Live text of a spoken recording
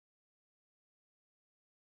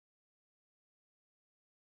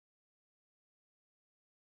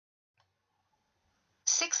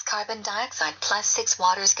carbon dioxide plus 6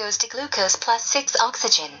 waters goes to glucose plus 6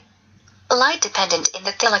 oxygen. Light dependent in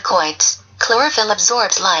the thylakoids, chlorophyll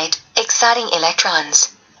absorbs light, exciting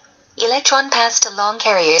electrons. Electron passed along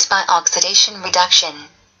carriers by oxidation reduction.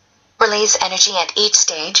 Release energy at each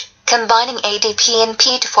stage, combining ADP and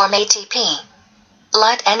P to form ATP.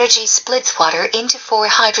 Light energy splits water into 4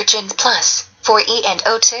 hydrogens plus 4E and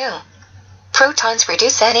O2. Protons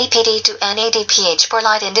reduce NAPD to NADPH for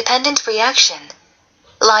light-independent reaction.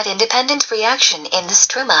 Light-independent reaction in the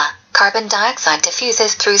stroma, carbon dioxide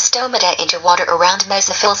diffuses through stomata into water around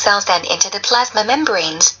mesophyll cells and into the plasma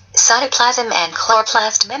membranes, cytoplasm and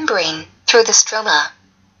chloroplast membrane, through the stroma.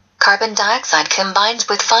 Carbon dioxide combines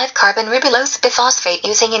with 5-carbon-ribulose biphosphate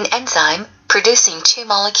using an enzyme, producing 2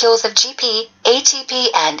 molecules of GP, ATP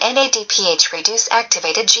and NADPH reduce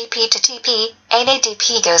activated GP to TP,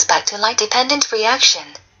 NADP goes back to light-dependent reaction.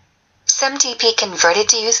 Some TP converted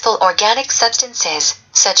to useful organic substances,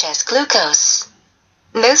 such as glucose.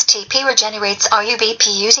 Most TP regenerates RUBP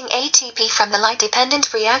using ATP from the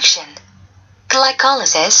light-dependent reaction.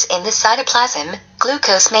 Glycolysis in the cytoplasm,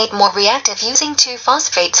 glucose made more reactive using 2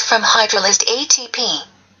 phosphates from hydrolyzed ATP.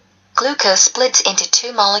 Glucose splits into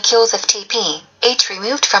 2 molecules of TP, H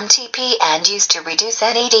removed from TP and used to reduce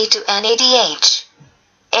NAD to NADH.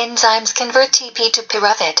 Enzymes convert TP to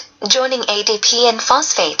pyruvate, joining ADP and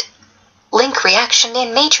phosphate. Link reaction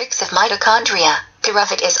in matrix of mitochondria,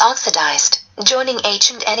 pyruvate is oxidized, joining H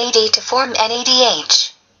and NAD to form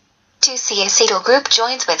NADH. 2C-acetyl group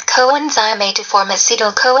joins with coenzyme A to form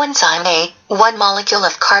acetyl coenzyme A, 1 molecule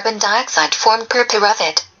of carbon dioxide formed per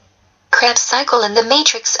pyruvate. Krebs cycle in the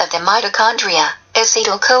matrix of the mitochondria,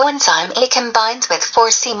 acetyl coenzyme A combines with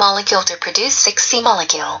 4C molecule to produce 6C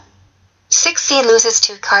molecule. 6C loses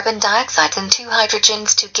 2 carbon dioxides and 2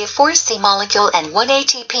 hydrogens to give 4C molecule and 1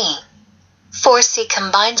 ATP. 4C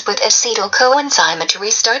combines with acetyl coenzyme A to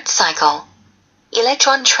restart cycle.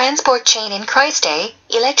 Electron transport chain in Christ A,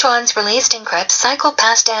 electrons released in Krebs cycle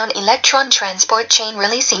pass down electron transport chain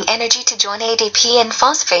releasing energy to join ADP and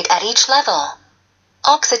phosphate at each level.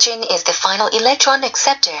 Oxygen is the final electron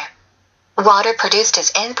acceptor. Water produced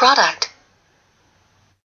as end product.